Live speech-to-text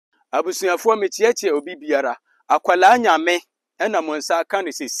abusuafo metiatia obi biara akwala nyame ena monsa aka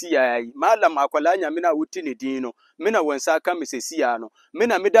ne sesia yi malam akwala nyame na wuti ne din no me na wonsa aka me sesia no me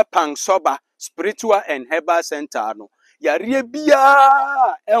na meda Pansoba spiritual and herbal center no yare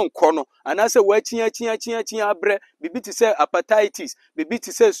bia enko no anase wachia abre bibi ti se hepatitis bibi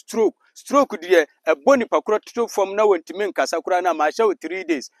ti se stroke de eboni pakro to form na wantimi nkasa kura na ma hye 3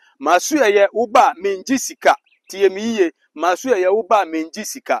 days masu ye uba menji sika tie miye masu ye uba menji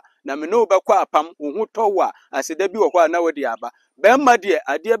sika na me no bekwa apam ohu towa aseda bi wo kwa na wodi aba bemma de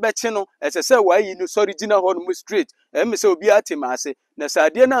ade beche no esese wayi no sorry gina ho no straight em se obi atima ase na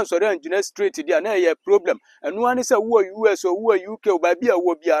sade na nsori anjuna straight dia na ye problem enu ani se wo US o wo UK o ba bia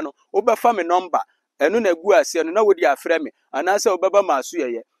wo bia no obefa me number enu na gu ase no na wodi afre me anase obeba masu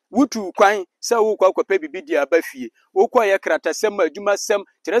ye wutu kwan se wo kwa kwape bibi dia ba fie wo kwa ye kratasem adwuma sem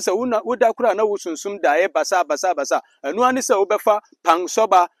kire se wo da kura na wo sunsum da ye basa enu ani se obefa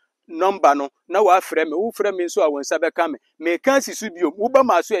Pansoba number no na wa frɛ me wo frɛ me nso a wonsa bɛka me ka sisu biom wo ba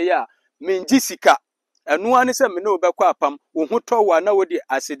maso ye a menji sika eno ane se me no bɛkɔ apam wo hotɔ wa na wo de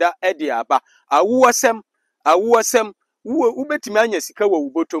aseda de aba awosem wo betimi anya sika wo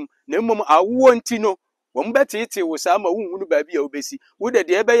botom na mmom awo nti no wo mbetete wo sa ma wo hunu ba bia wo besi wo de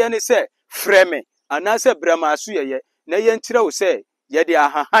ɛbɛyɛ ne se frɛ me anase brama so ye na ye nkyerɛ wo se ye de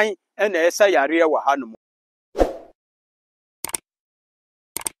ahahan na esa yare wa hanom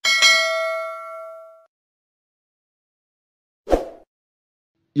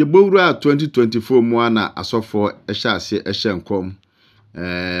Yebowura 2024 mu ana asofo ehyaase ehyenkom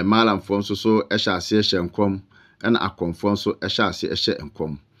malamfo nso so ehyaase ehyenkom na akomfo nso ehyaase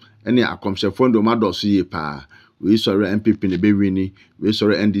ehyenkom ene akomhyefo ndo madoso ye pa we sori MPP ne bewini we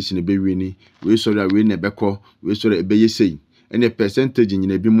sori NDC ne bewini we sori awe ne beko we sori ebeyesei ene percentage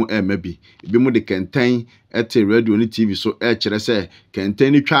nyina bi mu emabi bi mu de kenten ete radio ni TV so kire se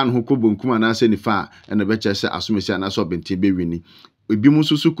kenten ni twa no ho kobonkum anase ni fa ene be kire se asomesi anase obenti bewini ebi mu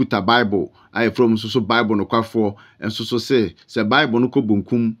susu kuta Bible aye from susu Bible no kwafo ensusu se Bible no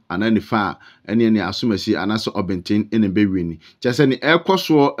kobonkum anani fa ene asomesi anase obenti ene bewini kire se ni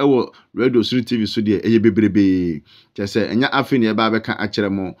ekoso ewo radio 3 TV so de eye bebrebe kire se enya afi ne eba beka akire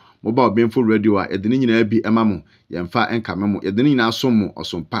mo ba obemfo radio a edini nyina bi emamo yemfa enkame mo edini nyina asom mo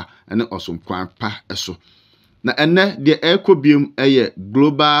osompa ene osompwan pa eso na enne de ekobiem eye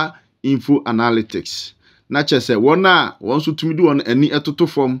global info analytics na chese wona wonso tumidi won ani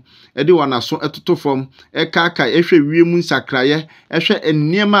etotofom ede wona so etotofom ekaka ehwe wiemu nsakraye ehwe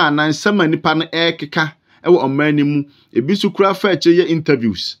eniema anansama nipa no ekeka ewo omani mu ebisu kura fa ye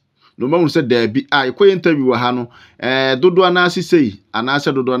interviews no ma won se da bi ikoye interview wa ha no dodo anase sei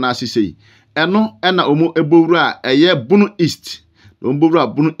anase dodo anase sei eno na omo ebowura eye bunu east ombowura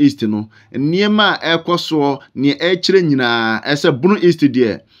bunu east no eniema ekoso ne ekire nyina ese bunu east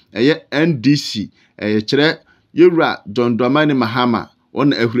de eye NDC kire yewura John Dramani Mahama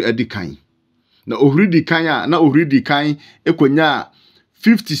on ehuri edikan na ohuri dikan a na ohuri dikan ekonya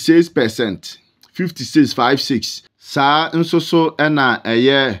 56% sa nsoso na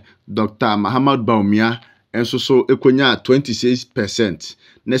eye Dr. Muhammad Baumia ensoso ekonya 26%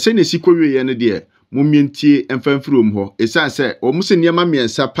 na se ne sikowie ye ne de mumientie emfanfrom ho esanse omuse niema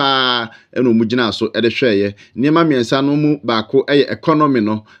miensa pa eno omugina so ede hweye niema miensa no mu baako eye economy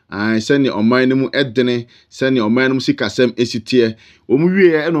no se ne oman no mu edene se ne oman no mu sikasem esitie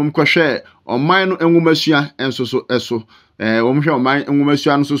omuwie eno omkɔhwe oman no enwomasua ensoso eso omhwe oman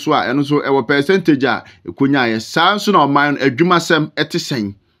enwomasua no so a eno so ewo percentage a ekonya ye sanso na oman no adwumasem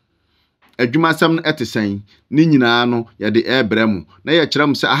etesen adwumasem no etesen ni nyina no ye de ebremu na ye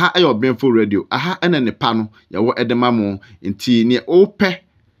kyerem se aha ayo benfo radio aha ene ne pa no ye wo edema mo nti ne ope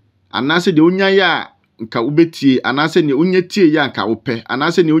anase de onya ya nka ubetie anase ne onya tie ya nka ope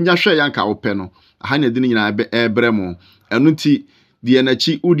anase ne onya hwe ya nka ope no aha ne de ni nyina ebremu enu nti de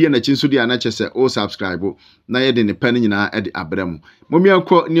nachi udi nachi nso de anache se o subscribe na ye de ne pa nyina e de abremu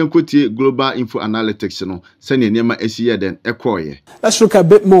momianko ne nkotie global info analytics no se ne niema esi ye den ekoye. Let's look a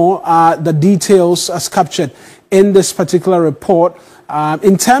bit more at the details as captured in this particular report.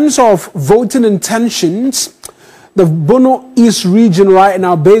 In terms of voting intentions, the Bono East region right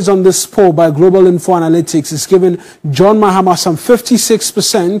now, based on this poll by Global Info Analytics, is giving John Mahama some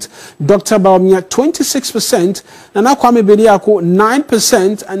 56%, Dr. Baumia 26%, Nana Kwame Bediako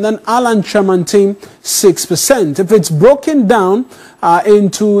 9%, and then Alan Tremantin 6%. If it's broken down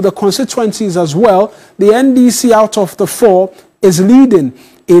into the constituencies as well, the NDC out of the 4 is leading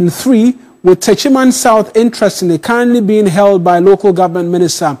in 3, with Techiman South interestingly currently being held by local government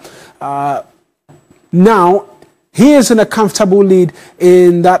minister now he is in a comfortable lead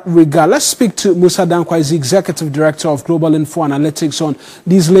in that regard. Let's speak to Musa Dankwa, he's the Executive Director of Global Info Analytics, on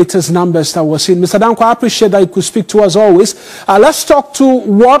these latest numbers that we're seeing. Mr. Dankwa, I appreciate that you could speak to us always. Let's talk to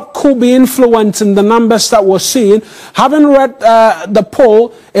what could be influencing the numbers that we're seeing. Having read the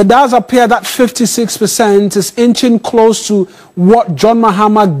poll, it does appear that 56% is inching close to what John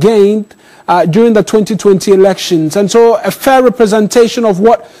Mahama gained during the 2020 elections. And so a fair representation of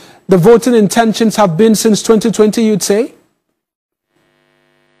what the voting intentions have been since 2020, you'd say?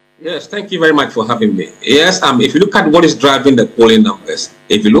 Yes, thank you very much for having me. Yes, if you look at what is driving the polling numbers,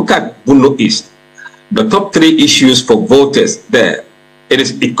 if you look at Bono East, the top 3 issues for voters there, it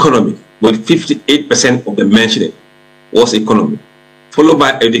is economy, with 58% of the mentioning was economy, followed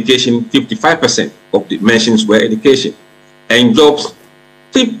by education. 55% of the mentions were education, and jobs,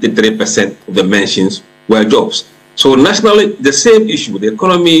 53% of the mentions were jobs. So nationally, the same issue, the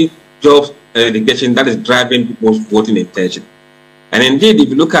economy, jobs, and education, that is driving people's voting intention. And indeed, if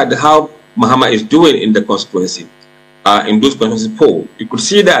you look at how Mahama is doing in the constituency, in those constituency polls, you could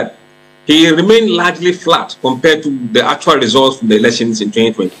see that he remained largely flat compared to the actual results from the elections in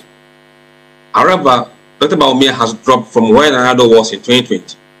 2020. However, Dr. Bawumia has dropped from where Nado was in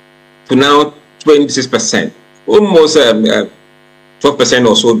 2020 to now 26%, almost 12%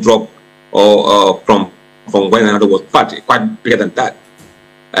 or so drop from when another was quite bigger than that.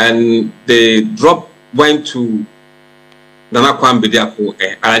 And the drop went to Nana Kwame Bediako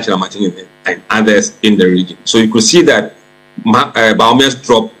and Alan Martin and others in the region. So you could see that Baumia's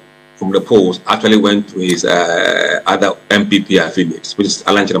drop from the polls actually went to his other MPP affiliates, which is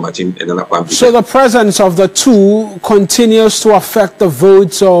Alan Martin and Nana Kwame Bediako. So the presence of the two continues to affect the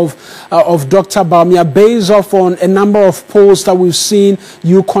votes of Dr. Bawumia, based off on a number of polls that we've seen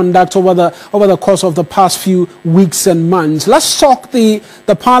you conduct over the course of the past few weeks and months. Let's talk the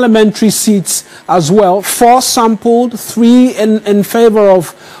parliamentary seats as well. 4 sampled, 3 in favor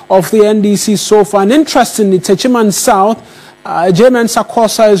of the NDC so far. And interestingly, Techiman South, J-Man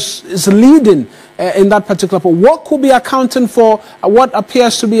Sakosa is leading in that particular poll. What could be accounting for what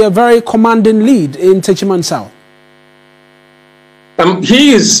appears to be a very commanding lead in Techiman South?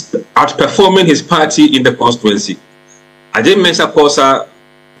 He is outperforming his party in the constituency. J-Man Sakosa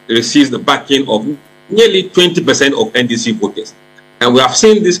receives the backing of nearly 20% of NDC voters. And we have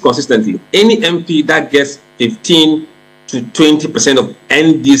seen this consistently. Any MP that gets 15 to 20% of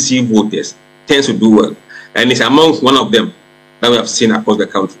NDC voters tends to do well. And it's amongst one of them that we have seen across the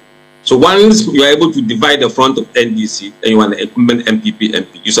country. So once you are able to divide the front of NDC and you are an incumbent MP,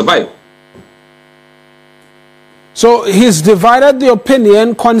 you survive. So he's divided the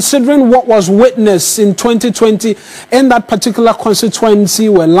opinion, considering what was witnessed in 2020 in that particular constituency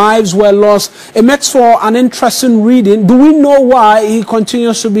where lives were lost. It makes for an interesting reading. Do we know why he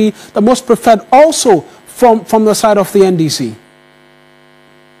continues to be the most preferred also from the side of the NDC?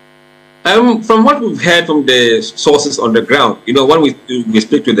 From what we've heard from the sources on the ground, you know, when we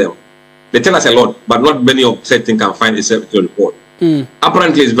speak to them, they tell us a lot, but not many of certain can find itself to report.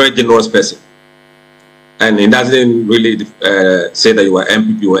 Apparently, he's a very generous person, and he doesn't really say that you are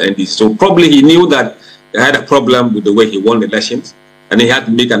MPP or NDC. So probably he knew that he had a problem with the way he won the elections, and he had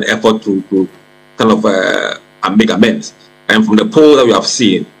to make an effort to kind of make amends. And from the poll that we have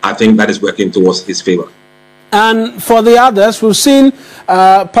seen, I think that is working towards his favor. And for the others, we've seen,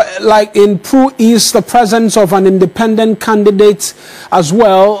 like in Pro East, the presence of an independent candidate as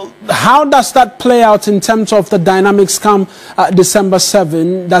well. How does that play out in terms of the dynamics come December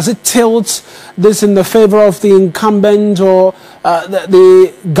 7? Does it tilt this in the favor of the incumbent, or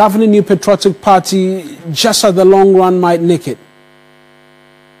the governing New Patriotic Party just at the long run might nick it?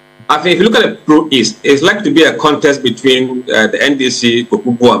 I think if you look at the Pro East, it's likely to be a contest between the NDC,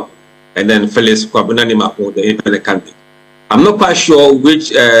 Kokubuam, and then Felix Kwabunani Mako, the independent candidate. I'm not quite sure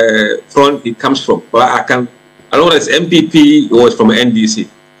which front it comes from, but I don't know if it's MPP or it's from NDC.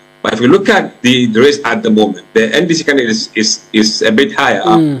 But if you look at the race at the moment, the NDC candidate is a bit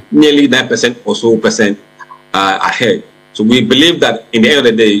higher, nearly 9% or so ahead. So we believe that in the end of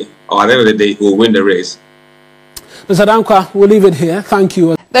the day, or at the end of the day, he will win the race. Mr. Dankwa, we'll leave it here. Thank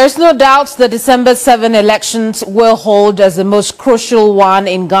you. There's no doubt the December 7 elections will hold as the most crucial one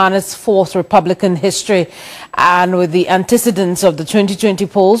in Ghana's 4th Republican history. And with the antecedents of the 2020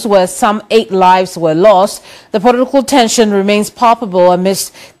 polls, where some 8 lives were lost, the political tension remains palpable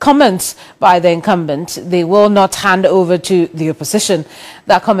amidst comments by the incumbent. They will not hand over to the opposition.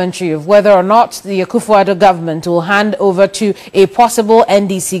 That commentary of whether or not the Akufo-Addo government will hand over to a possible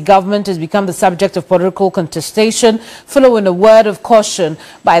NDC government has become the subject of political contestation, following a word of caution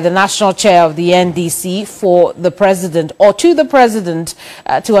by the national chair of the NDC for the president, or to the president,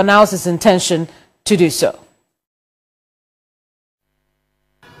 to announce his intention to do so.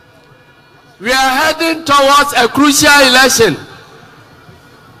 We are heading towards a crucial election.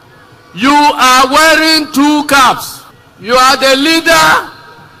 You are wearing two caps. You are the leader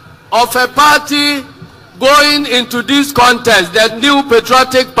of a party going into this contest, the New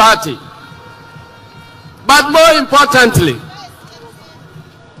Patriotic Party. But more importantly,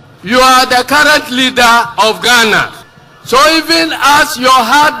 you are the current leader of Ghana. So even as your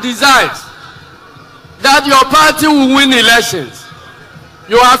heart desires that your party will win elections,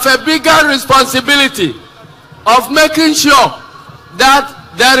 you have a bigger responsibility of making sure that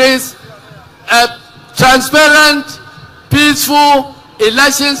there is a transparent, peaceful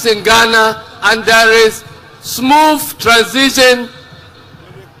elections in Ghana and there is smooth transition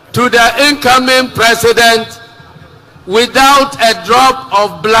to the incoming president without a drop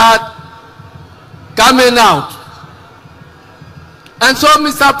of blood coming out. And so,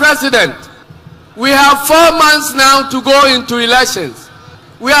 Mr. President, we have 4 months now to go into elections.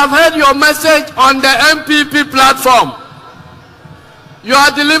 We have heard your message on the MPP platform. You are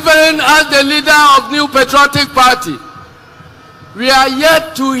delivering as the leader of New Patriotic Party. We are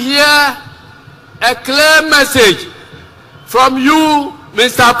yet to hear a clear message from you,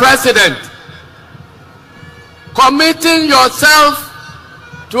 Mr. President, committing yourself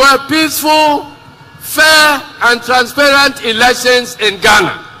to a peaceful, fair and transparent elections in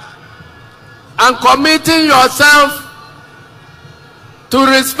Ghana, and committing yourself to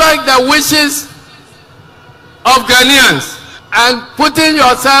respect the wishes of Ghanaians and putting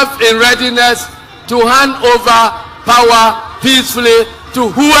yourself in readiness to hand over power peacefully to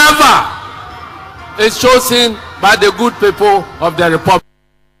whoever is chosen by the good people of the Republic.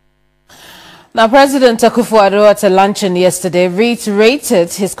 Now, President Akufo-Addo at a luncheon yesterday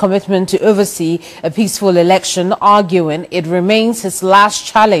reiterated his commitment to oversee a peaceful election, arguing it remains his last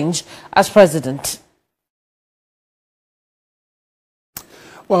challenge as president.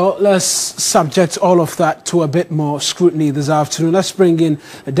 Well, let's subject all of that to a bit more scrutiny this afternoon. Let's bring in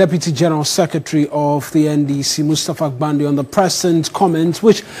the Deputy General Secretary of the NDC, Mustafa Agbande, on the present comments,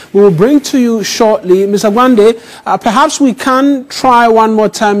 which we will bring to you shortly. Mr. Agbande, perhaps we can try one more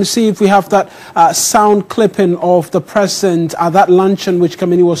time, see if we have that sound clipping of the President at that luncheon which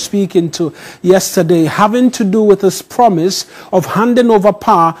Kamini was speaking to yesterday, having to do with his promise of handing over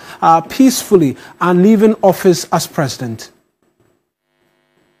power peacefully and leaving office as President.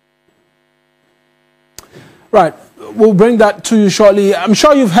 Right, we'll bring that to you shortly. I'm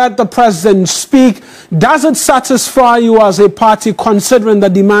sure you've heard the President speak. Does it satisfy you as a party, considering the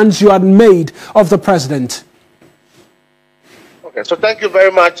demands you had made of the President? Okay, so thank you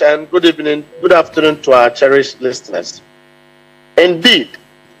very much and good evening, good afternoon to our cherished listeners. Indeed,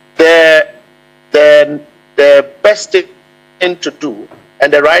 the best thing to do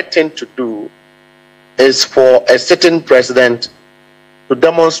and the right thing to do is for a sitting president to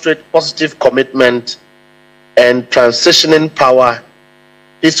demonstrate positive commitment and transitioning power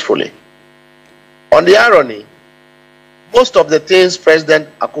peacefully. On the irony, most of the things President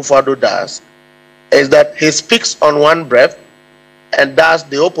Akufo-Addo does is that he speaks on one breath and does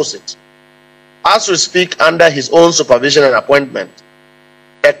the opposite. As we speak under his own supervision and appointment,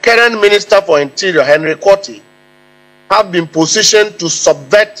 the current Minister for Interior, Henry Quartey, have been positioned to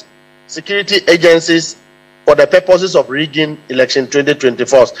subvert security agencies for the purposes of rigging election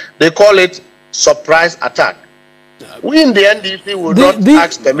 2024. They call it surprise attack. We in the NDC will not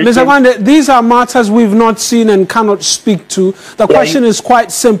ask permission. Mr. Agbande, these are matters we've not seen and cannot speak to. The question is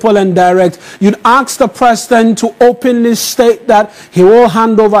quite simple and direct. You'd ask the President to openly state that he will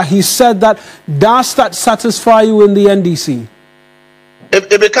hand over. He said that. Does that satisfy you in the NDC? It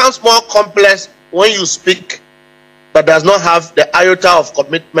becomes more complex when you speak but does not have the iota of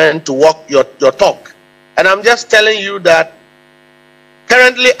commitment to walk your talk. And I'm just telling you that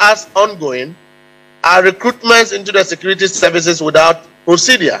currently, as ongoing, are recruitments into the security services without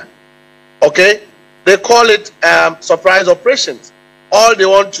procedure. Okay? They call it surprise operations. All they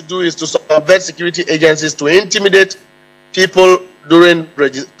want to do is to subvert security agencies to intimidate people during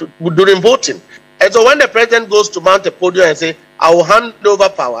voting. And so when the President goes to mount a podium and say, I will hand over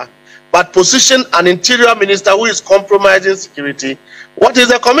power, but position an interior minister who is compromising security, what is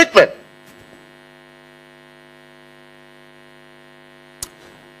the commitment?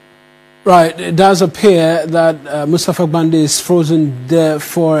 Right, it does appear that Mustafa Agbande is frozen there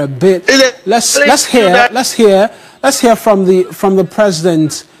for a bit. Let's hear from the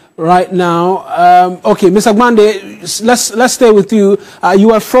President right now. Okay, Mr. Agbande, let's stay with you. You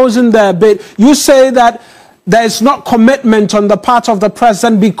are frozen there a bit. You say that there is not commitment on the part of the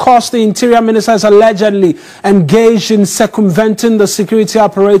president because the interior minister is allegedly engaged in circumventing the security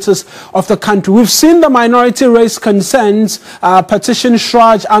apparatus of the country. We've seen the minority raise concerns, petition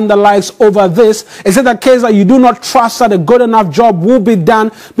Shraj and the likes over this. Is it the case that you do not trust that a good enough job will be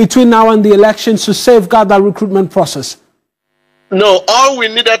done between now and the elections to safeguard that recruitment process? No, all we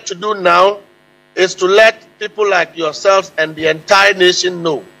needed to do now is to let people like yourselves and the entire nation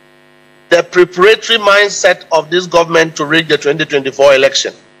know the preparatory mindset of this government to rig the 2024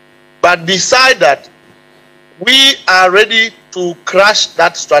 election. But decide that we are ready to crash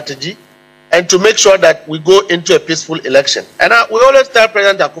that strategy and to make sure that we go into a peaceful election. And we always tell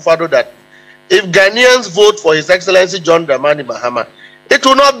President Akufo-Addo that if Ghanaians vote for His Excellency John Dramani Mahama, it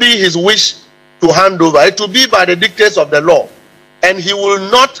will not be his wish to hand over. It will be by the dictates of the law. And he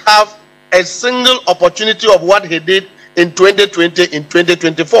will not have a single opportunity of what he did in 2020 in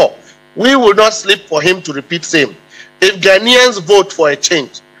 2024. We will not sleep for him to repeat same. If Ghanaians vote for a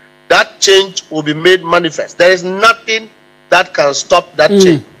change, that change will be made manifest. There is nothing that can stop that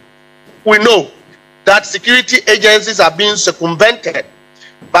change. We know that security agencies are being circumvented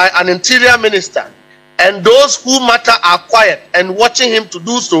by an interior minister, and those who matter are quiet and watching him to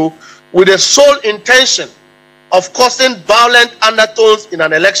do so with the sole intention of causing violent undertones in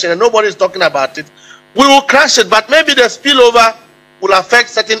an election, and nobody is talking about it. We will crash it, but maybe the spillover will affect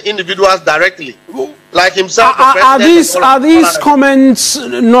certain individuals directly, like himself. Are these comments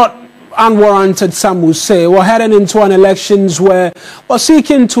not unwarranted, some will say? We're heading into an elections where we're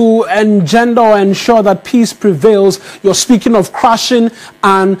seeking to engender or ensure that peace prevails. You're speaking of crashing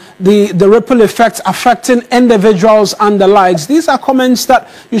and the ripple effects affecting individuals and the likes. These are comments that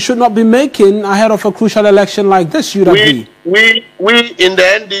you should not be making ahead of a crucial election like this, you'd agree? We in the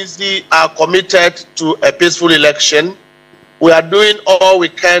NDC are committed to a peaceful election. We are doing all we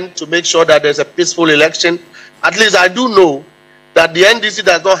can to make sure that there's a peaceful election. At least I do know that the NDC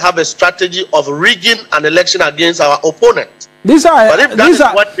does not have a strategy of rigging an election against our opponent. These are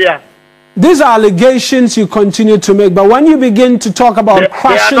allegations you continue to make, but when you begin to talk about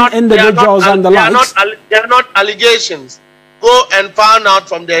crushing individuals and the likes... They are not allegations. Go and find out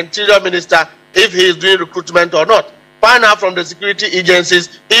from the interior minister if he is doing recruitment or not. Find out from the security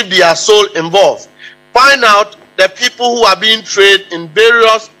agencies if they are sole involved. Find out the people who are being trained in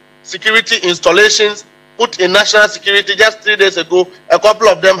various security installations put in national security. Just 3 days ago, a couple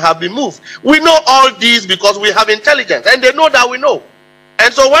of them have been moved. We know all these because we have intelligence, and they know that we know.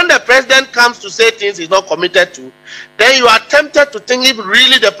 And so when the president comes to say things he's not committed to, then you are tempted to think if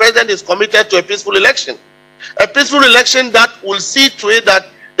really the president is committed to a peaceful election. A peaceful election that will see to it that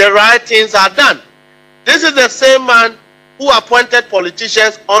the right things are done. This is the same man who appointed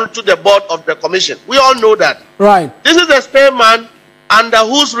politicians onto the board of the commission. We all know that. Right. This is the same man under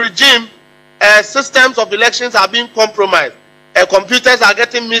whose regime systems of elections are being compromised. Computers are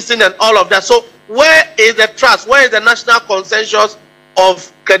getting missing and all of that. So where is the trust? Where is the national consensus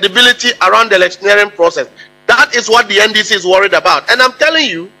of credibility around the electioneering process? That is what the NDC is worried about. And I'm telling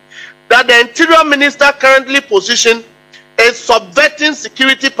you that the interior minister currently positioned is subverting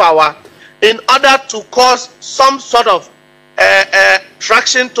security power in order to cause some sort of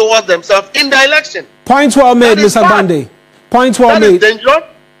traction towards themselves in the election. Point well made, Mr. Bande. Point well made. That is dangerous.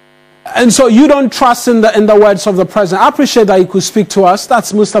 And so you don't trust in the words of the president. I appreciate that he could speak to us.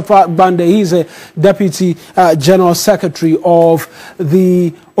 That's Mustafa Bande. He's a deputy general secretary of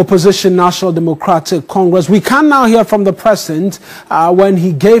the opposition National Democratic Congress. We can now hear from the president when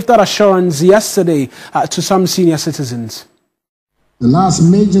he gave that assurance yesterday to some senior citizens. The last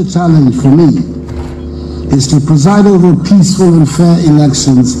major challenge for me is to preside over peaceful and fair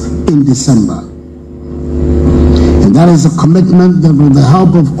elections in December. And that is a commitment that with the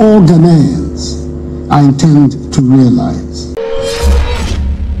help of all Ghanaians, I intend to realize.